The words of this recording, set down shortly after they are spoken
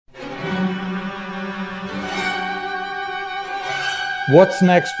What's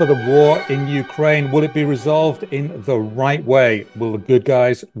next for the war in Ukraine? Will it be resolved in the right way? Will the good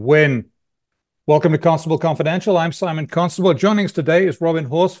guys win? Welcome to Constable Confidential. I'm Simon Constable. Joining us today is Robin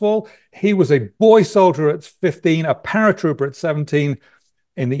Horsfall. He was a boy soldier at 15, a paratrooper at 17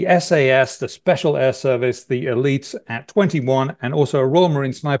 in the SAS, the Special Air Service, the elites at 21, and also a Royal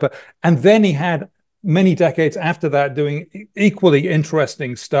Marine sniper. And then he had many decades after that doing equally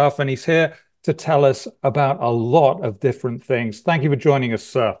interesting stuff. And he's here to tell us about a lot of different things. Thank you for joining us,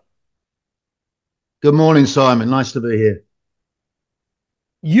 sir. Good morning, Simon. Nice to be here.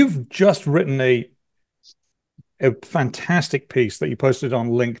 You've just written a fantastic piece that you posted on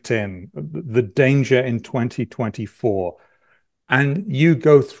LinkedIn, The Danger in 2024. And you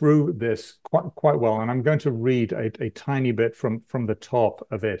go through this quite well. And I'm going to read a tiny bit from the top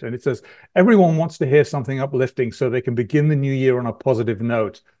of it. And it says, everyone wants to hear something uplifting so they can begin the new year on a positive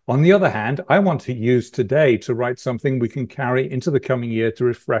note. On the other hand, I want to use today to write something we can carry into the coming year to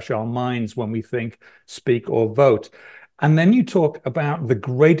refresh our minds when we think, speak, or vote. And then you talk about the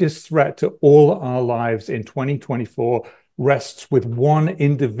greatest threat to all our lives in 2024 rests with one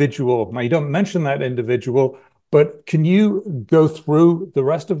individual. Now, you don't mention that individual, but can you go through the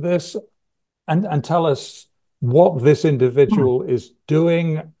rest of this and tell us what this individual is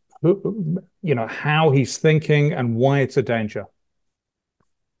doing, how he's thinking and why it's a danger?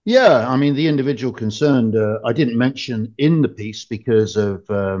 Yeah, I mean, the individual concerned, I didn't mention in the piece because of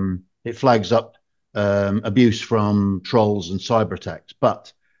it flags up abuse from trolls and cyber attacks,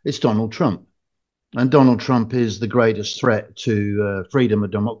 but it's Donald Trump. And Donald Trump is the greatest threat to freedom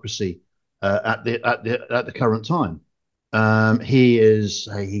and democracy at the current time.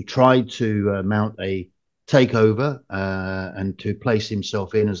 He tried to mount a takeover and to place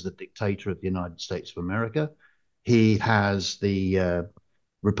himself in as the dictator of the United States of America. He has the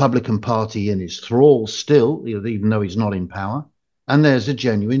Republican Party in his thrall still, even though he's not in power. And there's a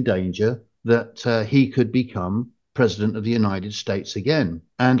genuine danger that he could become president of the United States again.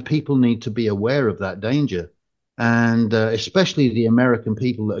 And people need to be aware of that danger. And especially the American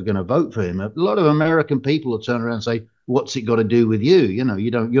people that are going to vote for him. A lot of American people will turn around and say, what's it got to do with you? You're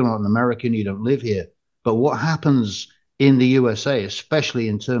not an American, you don't live here. But what happens in the USA, especially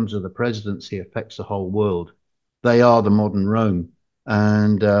in terms of the presidency, affects the whole world. They are the modern Rome.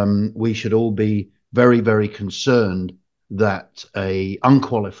 And we should all be very, very concerned that a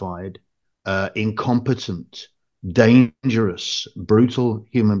unqualified, incompetent, dangerous, brutal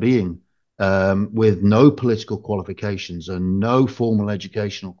human being with no political qualifications and no formal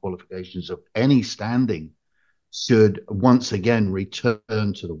educational qualifications of any standing should once again return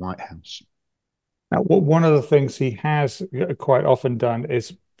to the White House. Now, one of the things he has quite often done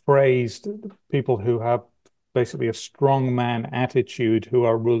is praised people who have basically a strongman attitude who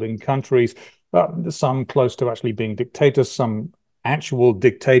are ruling countries, some close to actually being dictators, some actual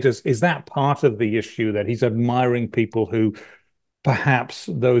dictators. Is that part of the issue, that he's admiring people who perhaps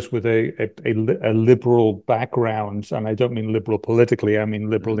those with a liberal background, and I don't mean liberal politically, I mean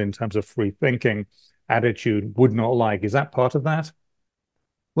liberal in terms of free thinking attitude, would not like? Is that part of that?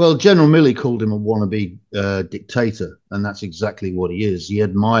 Well, General Milley called him a wannabe dictator, and that's exactly what he is. He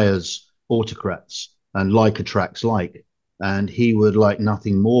admires autocrats and like attracts like, and he would like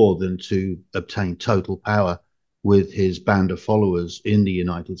nothing more than to obtain total power with his band of followers in the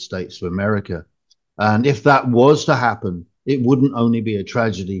United States of America. And if that was to happen, it wouldn't only be a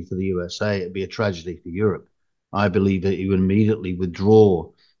tragedy for the USA, it'd be a tragedy for Europe. I believe that he would immediately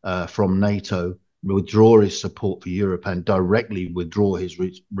withdraw from NATO, withdraw his support for Europe, and directly withdraw his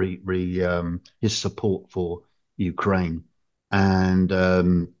his support for Ukraine.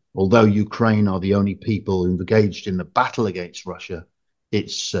 And although Ukraine are the only people engaged in the battle against Russia,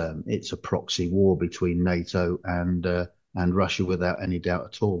 it's a proxy war between NATO and Russia without any doubt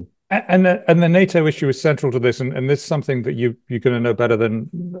at all. And the NATO issue is central to this, and this is something that you're going to know better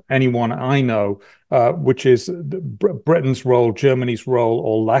than anyone I know, which is Britain's role, Germany's role,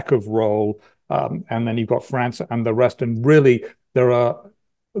 or lack of role, and then you've got France and the rest. And really, there are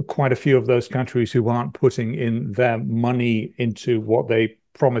quite a few of those countries who aren't putting in their money into what they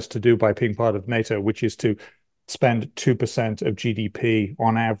promised to do by being part of NATO, which is to spend 2% of GDP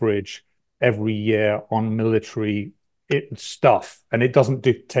on average every year on military stuff. And it doesn't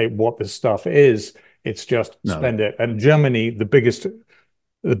dictate what the stuff is, it's just spend it. And Germany, the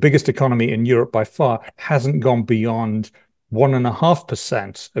biggest economy in Europe by far, hasn't gone beyond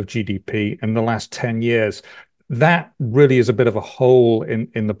 1.5% of GDP in the last 10 years. That really is a bit of a hole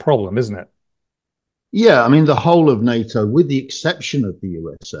in the problem, isn't it? Yeah, I mean, the whole of NATO, with the exception of the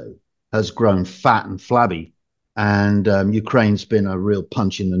USA, has grown fat and flabby. And Ukraine's been a real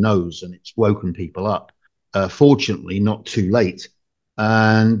punch in the nose, and it's woken people up. Fortunately, not too late.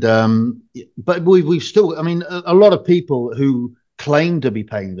 And but we've still, I mean, a lot of people who claim to be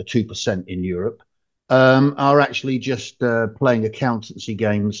paying the 2% in Europe are actually just playing accountancy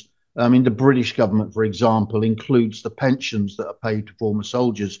games. I mean, the British government, for example, includes the pensions that are paid to former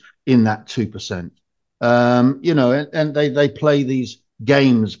soldiers in that 2%. And they play these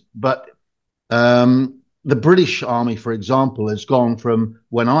games, but the British Army, for example, has gone from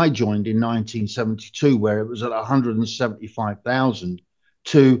when I joined in 1972, where it was at 175,000,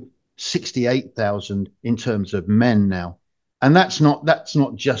 to 68,000 in terms of men now. And that's not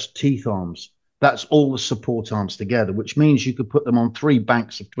just teeth arms. That's all the support arms together, which means you could put them on three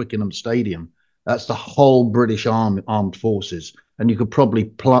banks of Twickenham Stadium. That's the whole British armed forces, and you could probably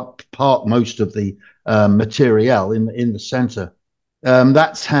park most of the materiel in the centre.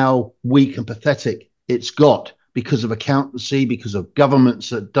 That's how weak and pathetic it's got because of accountancy, because of governments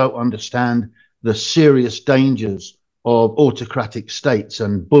that don't understand the serious dangers of autocratic states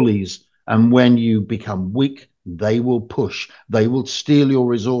and bullies. And when you become weak, they will push, they will steal your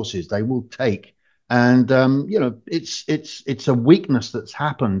resources, they will take. And it's a weakness that's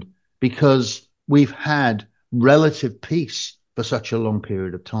happened because we've had relative peace for such a long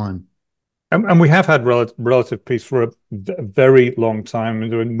period of time. And we have had relative peace for a very long time.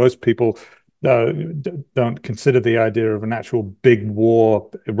 And most people don't consider the idea of an actual big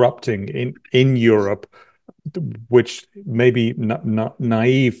war erupting in Europe, which may be not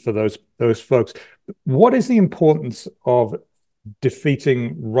naive for those folks. What is the importance of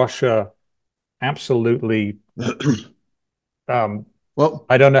defeating Russia absolutely? Um, Well,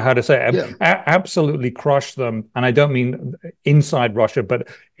 I don't know how to say it. yeah. Absolutely crush them, and I don't mean inside Russia, but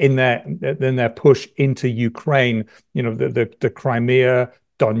in their push into Ukraine. The Crimea,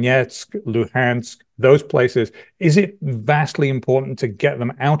 Donetsk, Luhansk, those places. Is it vastly important to get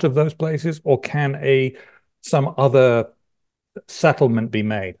them out of those places, or can a some other settlement be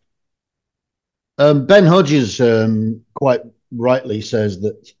made? Ben Hodges quite rightly says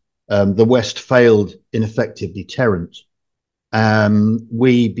that the West failed in effective deterrent.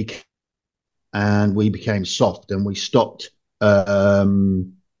 We became we became soft, and we stopped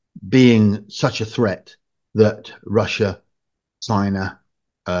being such a threat that Russia, China,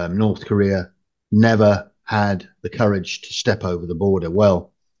 North Korea never had the courage to step over the border.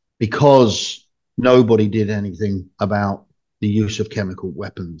 Well, because nobody did anything about the use of chemical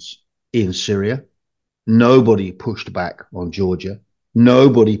weapons in Syria, nobody pushed back on Georgia,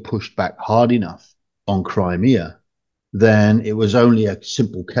 nobody pushed back hard enough on Crimea, then it was only a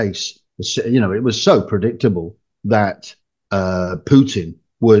simple case. It was so predictable that Putin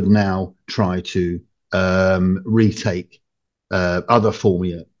would now try to retake other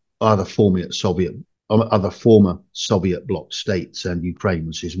former Soviet bloc states, and Ukraine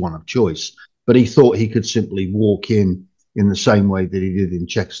was his one of choice. But he thought he could simply walk in the same way that he did in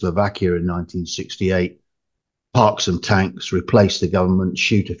Czechoslovakia in 1968, park some tanks, replace the government,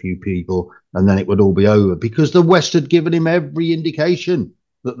 shoot a few people, and then it would all be over, because the West had given him every indication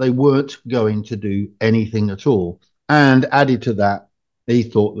that they weren't going to do anything at all. And added to that, he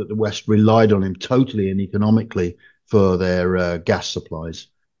thought that the West relied on him totally and economically for their gas supplies.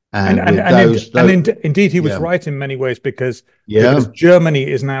 And And and with and, in, and those, indeed, he was yeah, right in many ways because yeah, Germany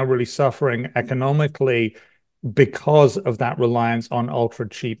is now really suffering economically because of that reliance on ultra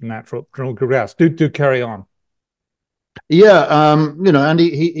cheap natural gas. Do carry on. yeah, and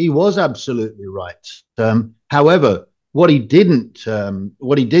he was absolutely right. However, what he didn't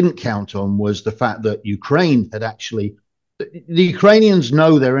count on was the fact that Ukraine had actually the Ukrainians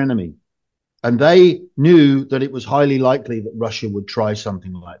know their enemy, and they knew that it was highly likely that Russia would try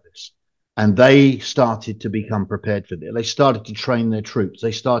something like this. And they started to become prepared for it. They started to train their troops.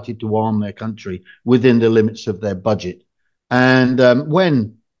 They started to arm their country within the limits of their budget. And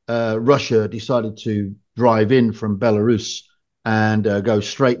when Russia decided to drive in from Belarus and go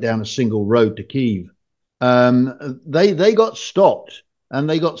straight down a single road to Kiev, they got stopped, and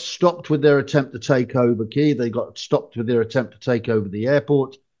they got stopped with their attempt to take over Kiev. They got stopped with their attempt to take over the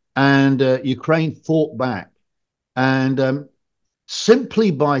airport, and Ukraine fought back. And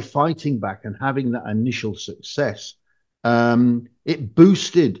simply by fighting back and having that initial success, it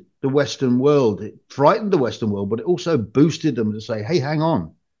boosted the Western world. It frightened the Western world, but it also boosted them to say, "Hey, hang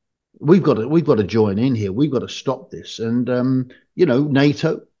on, we've got to join in here. We've got to stop this." And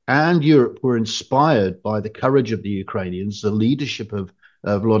NATO and Europe were inspired by the courage of the Ukrainians, the leadership of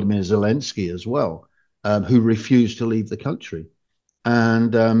Vladimir Zelensky as well, who refused to leave the country.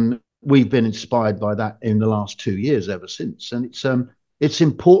 And we've been inspired by that in the last 2 years ever since. And it's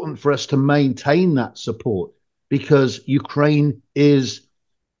important for us to maintain that support, because Ukraine is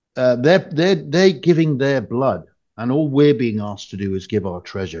they're giving their blood. And all we're being asked to do is give our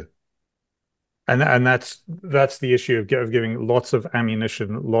treasure. And that's the issue of giving lots of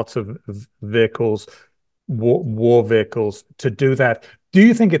ammunition, lots of vehicles, war vehicles to do that. Do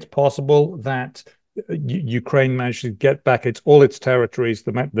you think it's possible that Ukraine managed to get back all its territories,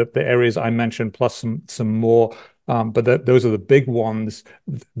 the areas I mentioned, plus some more, but those are the big ones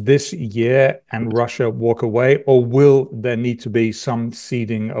this year, and Russia walk away, or will there need to be some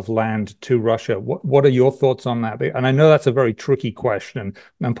ceding of land to Russia? What are your thoughts on that? And I know that's a very tricky question,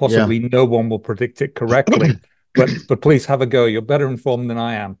 and Yeah. possibly no one will predict it correctly. But please have a go. You're better informed than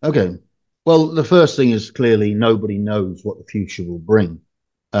I am. Okay. Well, the first thing is clearly nobody knows what the future will bring.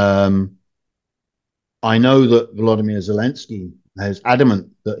 Um, I know that Volodymyr Zelensky is adamant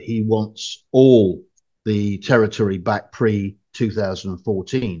that he wants all the territory back pre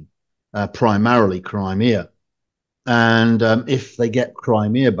 2014, primarily Crimea. And if they get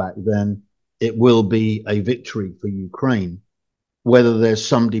Crimea back, then it will be a victory for Ukraine. Whether there's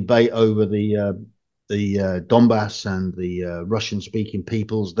some debate over the Donbass and the Russian-speaking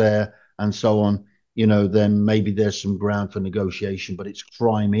peoples there and so on, then maybe there's some ground for negotiation. But it's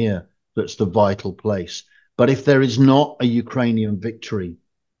Crimea that's the vital place. But if there is not a Ukrainian victory,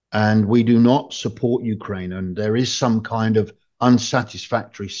 and we do not support Ukraine, and there is some kind of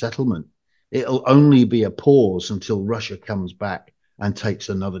unsatisfactory settlement, it'll only be a pause until Russia comes back and takes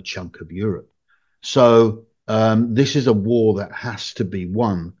another chunk of Europe. So this is a war that has to be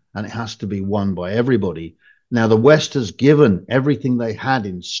won, and it has to be won by everybody. Now, the West has given everything they had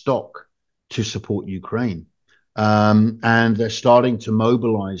in stock to support Ukraine, and they're starting to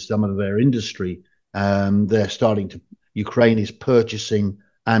mobilize some of their industry. They're starting to. Ukraine is purchasing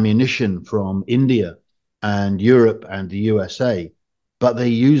ammunition from India and Europe and the USA, but they're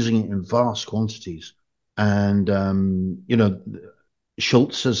using it in vast quantities. And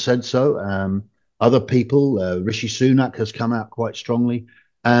Schultz has said so. Other people, Rishi Sunak has come out quite strongly,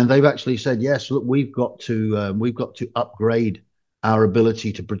 and they've actually said, yes, look, we've got to upgrade our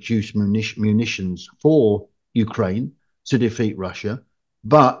ability to produce munitions for Ukraine to defeat Russia,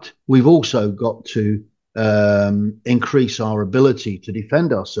 but we've also got to increase our ability to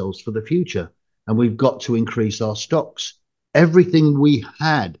defend ourselves for the future, and we've got to increase our stocks. Everything we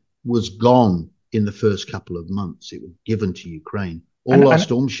had was gone in the first couple of months. It was given to Ukraine. And All our and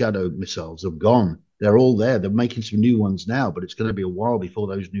Storm Shadow missiles have gone. They're all there. They're making some new ones now, but it's going to be a while before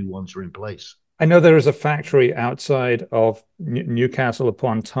those new ones are in place. I know there is a factory outside of Newcastle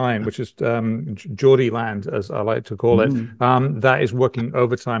upon Tyne, which is Geordie land, as I like to call it, Mm. that is working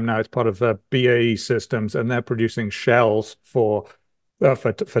overtime now. It's part of BAE Systems, and they're producing shells for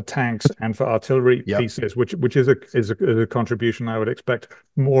tanks and for artillery Yep. pieces, which is a contribution. I would expect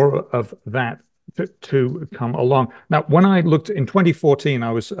more of that to come along. Now, when I looked in 2014,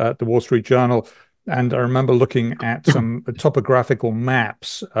 I was at the Wall Street Journal, and I remember looking at some topographical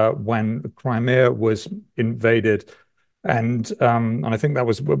maps when Crimea was invaded, and I think that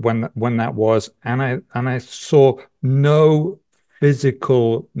was when that was, and I saw no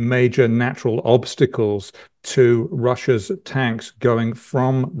physical major natural obstacles to Russia's tanks going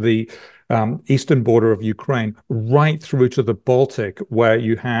from the eastern border of Ukraine right through to the Baltic, where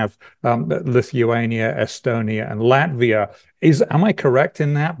you have Lithuania, Estonia, and Latvia. Am I correct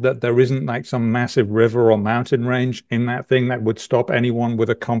in that there isn't like some massive river or mountain range in that thing that would stop anyone with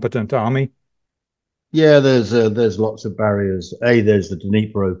a competent army? Yeah, there's lots of barriers. There's the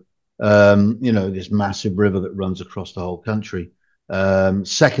Dnipro, this massive river that runs across the whole country.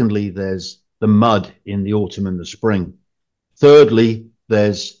 Secondly, there's the mud in the autumn and the spring. Thirdly,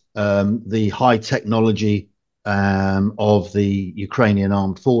 there's the high technology of the Ukrainian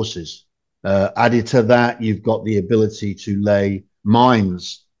armed forces. Added to that, you've got the ability to lay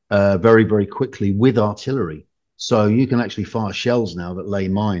mines very, very quickly with artillery. So you can actually fire shells now that lay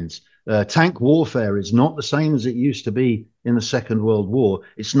mines. Tank warfare is not the same as it used to be in the Second World War.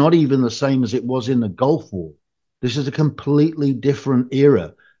 It's not even the same as it was in the Gulf War. This is a completely different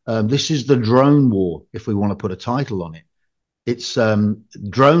era. This is the drone war, if we want to put a title on it. It's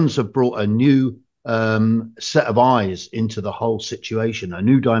drones have brought a new set of eyes into the whole situation, a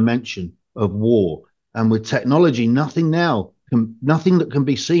new dimension of war. And with technology, nothing that can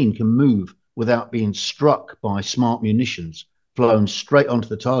be seen can move without being struck by smart munitions flown straight onto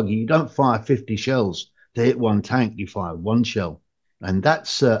the target. You don't fire 50 shells to hit one tank, you fire one shell. And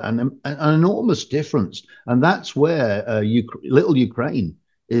that's an enormous difference. And that's where little Ukraine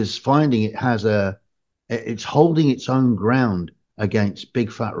is finding it's holding its own ground against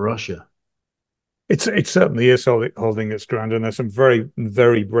big fat Russia. It certainly is holding its ground, and there's some very,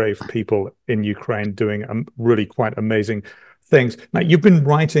 very brave people in Ukraine doing really quite amazing things. Now, you've been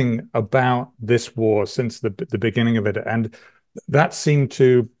writing about this war since the beginning of it, and that seemed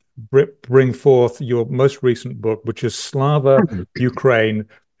to bring forth your most recent book, which is Slava Ukraine.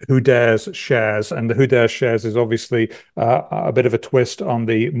 Who Dares Shares, and the Who Dares Shares is obviously a bit of a twist on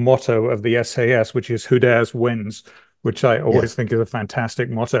the motto of the SAS, which is Who Dares Wins, which I Yeah. always think is a fantastic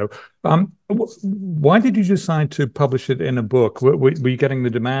motto. Why did you decide to publish it in a book? Were you getting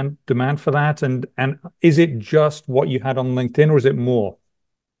the demand for that? And is it just what you had on LinkedIn, or is it more?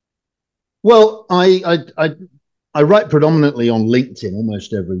 Well, I write predominantly on LinkedIn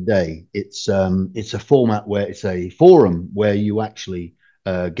almost every day. It's a format where it's a forum where you actually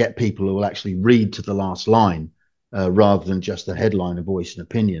get people who will actually read to the last line rather than just a headline, a voice, and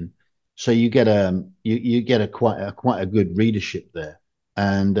opinion. So you get a quite a good readership there,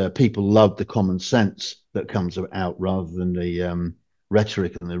 and people love the common sense that comes out rather than the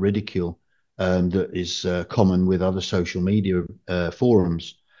rhetoric and the ridicule that is common with other social media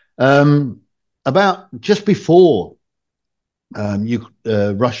forums. Um, about just before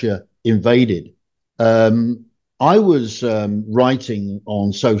Russia invaded, um, I was writing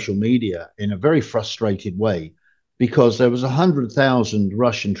on social media in a very frustrated way because there was 100,000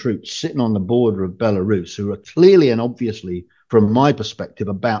 Russian troops sitting on the border of Belarus who are clearly and obviously, from my perspective,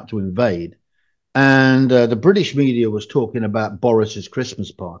 about to invade. And the British media was talking about Boris's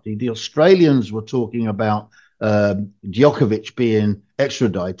Christmas party. The Australians were talking about Djokovic being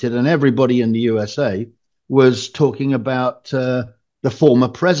extradited, and everybody in the USA was talking about the former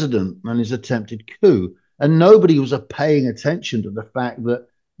president and his attempted coup. And nobody was paying attention to the fact that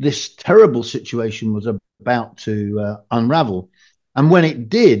this terrible situation was about to unravel. And when it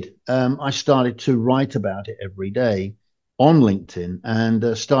did, I started to write about it every day on LinkedIn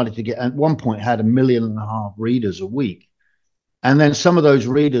and started to get, at one point, had 1.5 million readers a week. And then some of those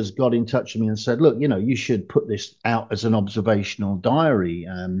readers got in touch with me and said, look, you should put this out as an observational diary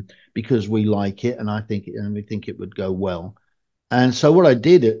because we like it and and we think it would go well. And so what I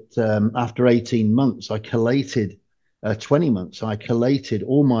did after 18 months, 20 months, I collated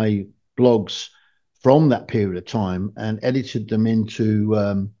all my blogs from that period of time and edited them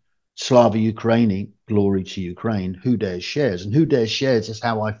into Slava Ukraini, Glory to Ukraine, Who Dares Shares. And Who Dares Shares is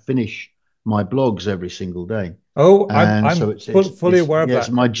how I finish my blogs every single day. Oh, And so I'm fully aware of yeah, it's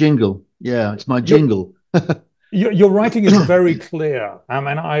that. my jingle. Yeah, it's my Your jingle. your writing is very clear. And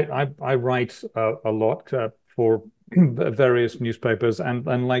I write a lot for various newspapers,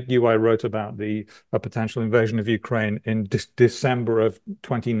 and like you, I wrote about the potential invasion of Ukraine in December of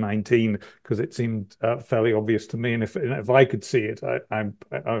 2019 because it seemed fairly obvious to me. And if I could see it, I'm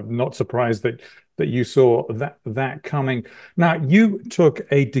not surprised that you saw that coming. Now, you took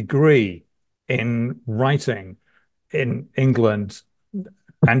a degree in writing in England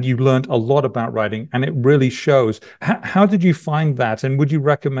and you learned a lot about writing, and it really shows. How did you find that? And would you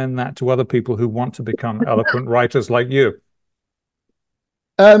recommend that to other people who want to become eloquent writers like you?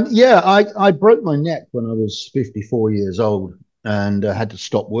 Yeah, I broke my neck when I was 54 years old and had to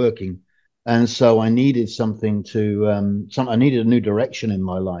stop working. And so I needed I needed a new direction in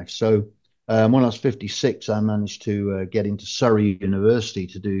my life. So when I was 56, I managed to get into Surrey University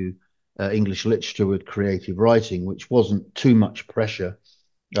to do English literature with creative writing, which wasn't too much pressure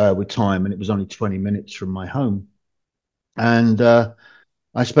with time. And it was only 20 minutes from my home. And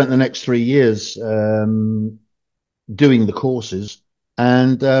I spent the next 3 years doing the courses,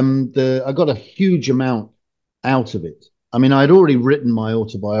 and I got a huge amount out of it. I mean, I'd already written my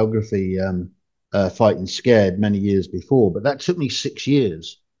autobiography, Fighting Scared, many years before, but that took me 6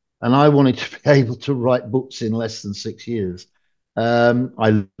 years, and I wanted to be able to write books in less than 6 years.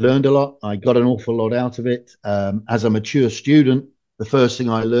 I learned a lot. I got an awful lot out of it. As a mature student, the first thing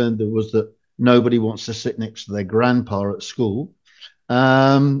I learned was that nobody wants to sit next to their grandpa at school.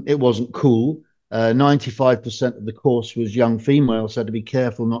 It wasn't cool. 95% of the course was young females, so I had to be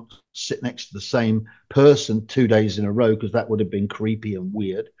careful not to sit next to the same person 2 days in a row because that would have been creepy and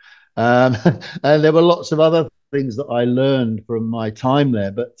weird. And there were lots of other things that I learned from my time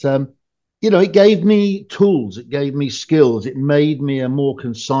there. But, it gave me tools, it gave me skills, it made me a more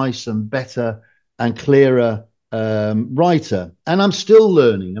concise and better and clearer writer. And I'm still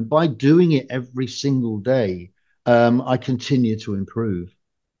learning. And by doing it every single day, I continue to improve.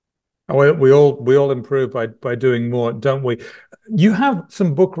 We all improve by doing more, don't we? You have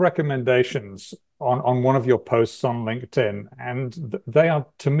some book recommendations on one of your posts on LinkedIn, and they are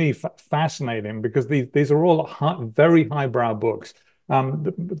to me fascinating because these are all very highbrow books.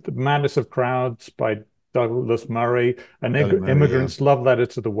 The Madness of Crowds by Douglas Murray, An Doug Murray, yeah. Immigrant's Love Letter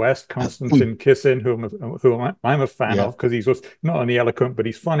to the West, Konstantin Kissin, I'm a fan Yeah, of because he's just not only eloquent, but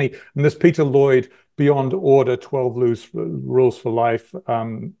he's funny. And there's Peter Lloyd, Beyond Order, 12 Rules for Life.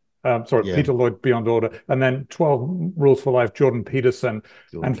 Sorry, yeah. Peter Lloyd, Beyond Order, and then 12 Rules for Life, Jordan Peterson,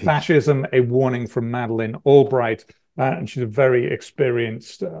 Jordan and Peterson. Fascism, A Warning from Madeleine Albright. And she's a very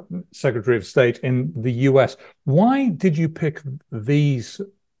experienced Secretary of State in the US. Why did you pick these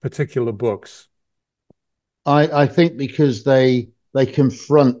particular books? I think because they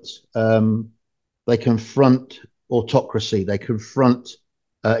confront they confront autocracy, they confront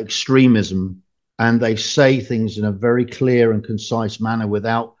extremism, and they say things in a very clear and concise manner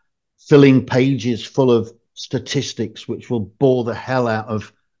without filling pages full of statistics, which will bore the hell out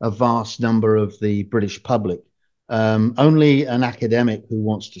of a vast number of the British public. Only an academic who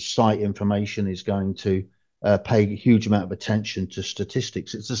wants to cite information is going to pay a huge amount of attention to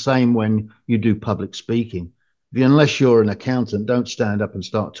statistics. It's the same when you do public speaking. Unless you're an accountant, don't stand up and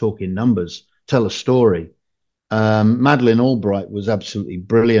start talking numbers. Tell a story. Madeleine Albright was absolutely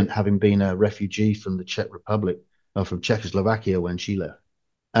brilliant, having been a refugee from the Czech Republic, from Czechoslovakia when she left.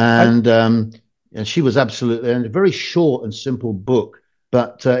 I, And she was absolutely, and a very short and simple book,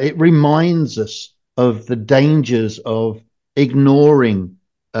 but it reminds us of the dangers of ignoring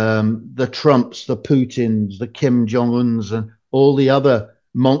the Trumps, the Putins, the Kim Jong Uns, and all the other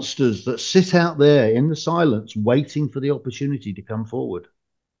monsters that sit out there in the silence, waiting for the opportunity to come forward.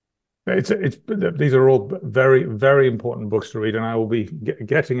 it's these are all very, very important books to read, and I will be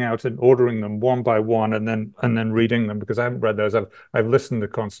getting out and ordering them one by one, and then reading them because I haven't read those. I've listened to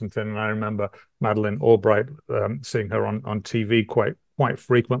Constantine, and I remember Madeleine Albright, seeing her on TV quite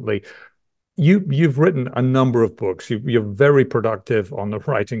frequently. You've written a number of books. You're very productive on the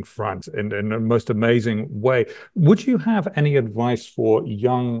writing front in a most amazing way. Would you have any advice for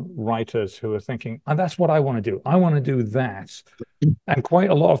young writers who are thinking, oh, that's what I want to do. I want to do that. And quite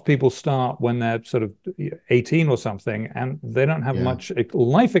a lot of people start when they're sort of 18 or something, and they don't have Yeah. much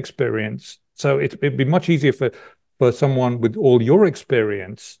life experience. So it'd be much easier for someone with all your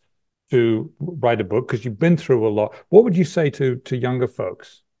experience to write a book because you've been through a lot. What would you say to younger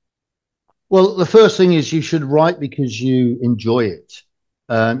folks? Well, the first thing is you should write because you enjoy it.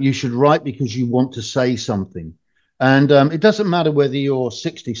 You should write because you want to say something. And it doesn't matter whether you're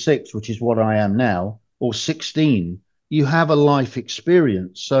 66, which is what I am now, or 16, you have a life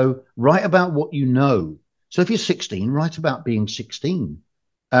experience. So write about what you know. So if you're 16, write about being 16.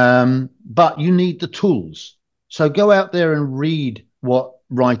 But you need the tools. So go out there and read what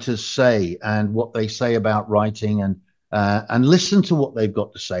writers say and what they say about writing, and listen to what they've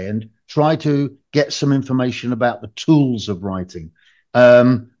got to say and try to get some information about the tools of writing,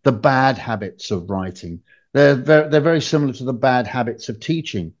 the bad habits of writing. They're very similar to the bad habits of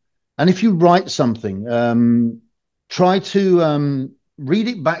teaching. And if you write something, try to read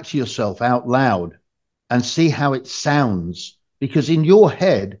it back to yourself out loud and see how it sounds. Because in your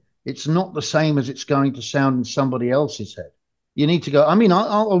head, it's not the same as it's going to sound in somebody else's head. You need to go, I mean,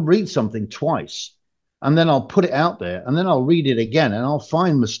 I'll read something twice and then I'll put it out there and then I'll read it again and I'll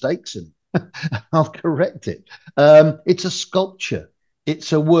find mistakes in it. I'll correct it. It's a sculpture.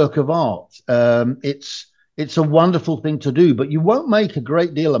 It's a work of art. It's a wonderful thing to do, but you won't make a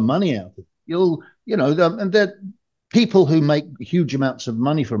great deal of money out of it. And there people who make huge amounts of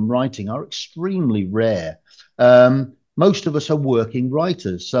money from writing are extremely rare. Most of us are working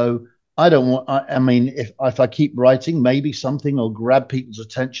writers, so I don't want. I mean, if I keep writing, maybe something will grab people's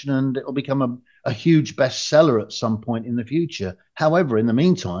attention and it'll become a huge bestseller at some point in the future. However, in the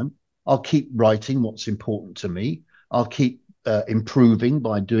meantime, I'll keep writing what's important to me. I'll keep improving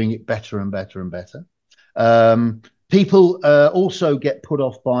by doing it better and better and better. People also get put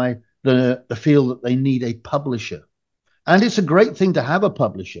off by the feel that they need a publisher. And it's a great thing to have a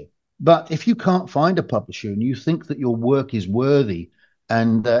publisher. But if you can't find a publisher and you think that your work is worthy,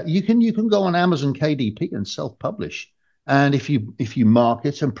 and you can go on Amazon KDP and self-publish. And if you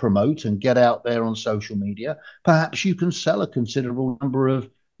market and promote and get out there on social media, perhaps you can sell a considerable number of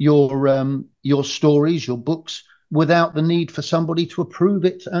your stories, your books, without the need for somebody to approve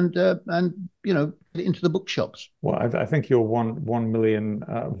it and get it into the bookshops. Well, I think you're 1 million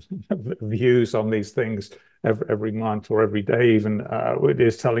views on these things every month or every day, even it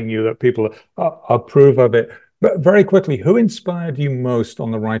is telling you that people approve of it. But very quickly, who inspired you most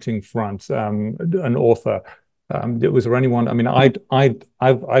on the writing front? An author. Was there anyone? I mean,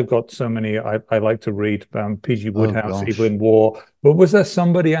 I've got so many. I like to read P.G. Oh Wodehouse, gosh. Evelyn Waugh. But was there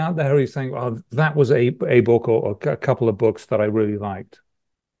somebody out there who's saying, "Oh, that was a book or a couple of books that I really liked"?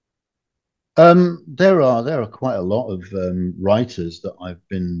 There are quite a lot of writers that I've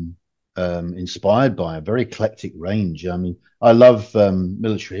been inspired by, a very eclectic range. I mean, I love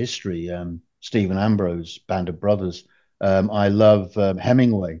military history. Stephen Ambrose, Band of Brothers. I love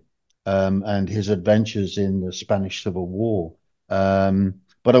Hemingway and his adventures in the Spanish Civil War,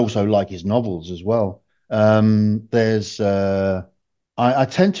 but also like his novels as well. There's I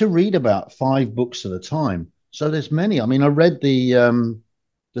tend to read about 5 books at a time, so there's many. I mean, I read the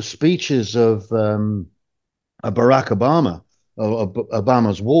speeches of Barack Obama,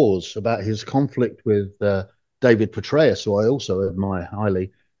 Obama's wars, about his conflict with David Petraeus, who I also admire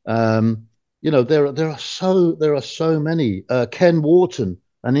highly. Um, there are so many. Ken Wharton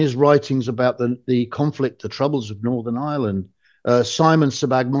and his writings about the conflict, the troubles of Northern Ireland. Simon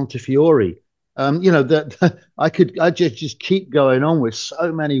Sebag Montefiore. That I just keep going on with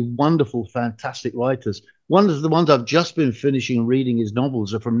so many wonderful, fantastic writers. One of the ones I've just been finishing reading his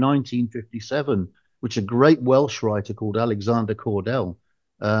novels are from 1957, which a great Welsh writer called Alexander Cordell,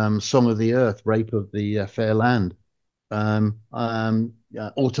 Song of the Earth, Rape of the Fair Land,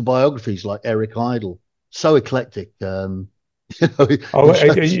 autobiographies like Eric Idle, so eclectic. Oh, In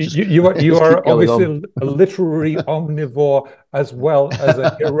fact, you just keep are going on. obviously a literary omnivore as well as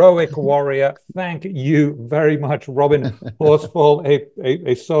a heroic warrior. Thank you very much, Robin Horsfall,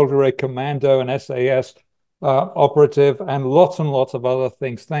 a soldier, a commando, an SAS operative, and lots of other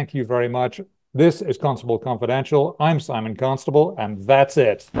things. Thank you very much. This is Constable Confidential. I'm Simon Constable, and that's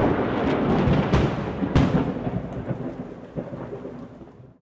it.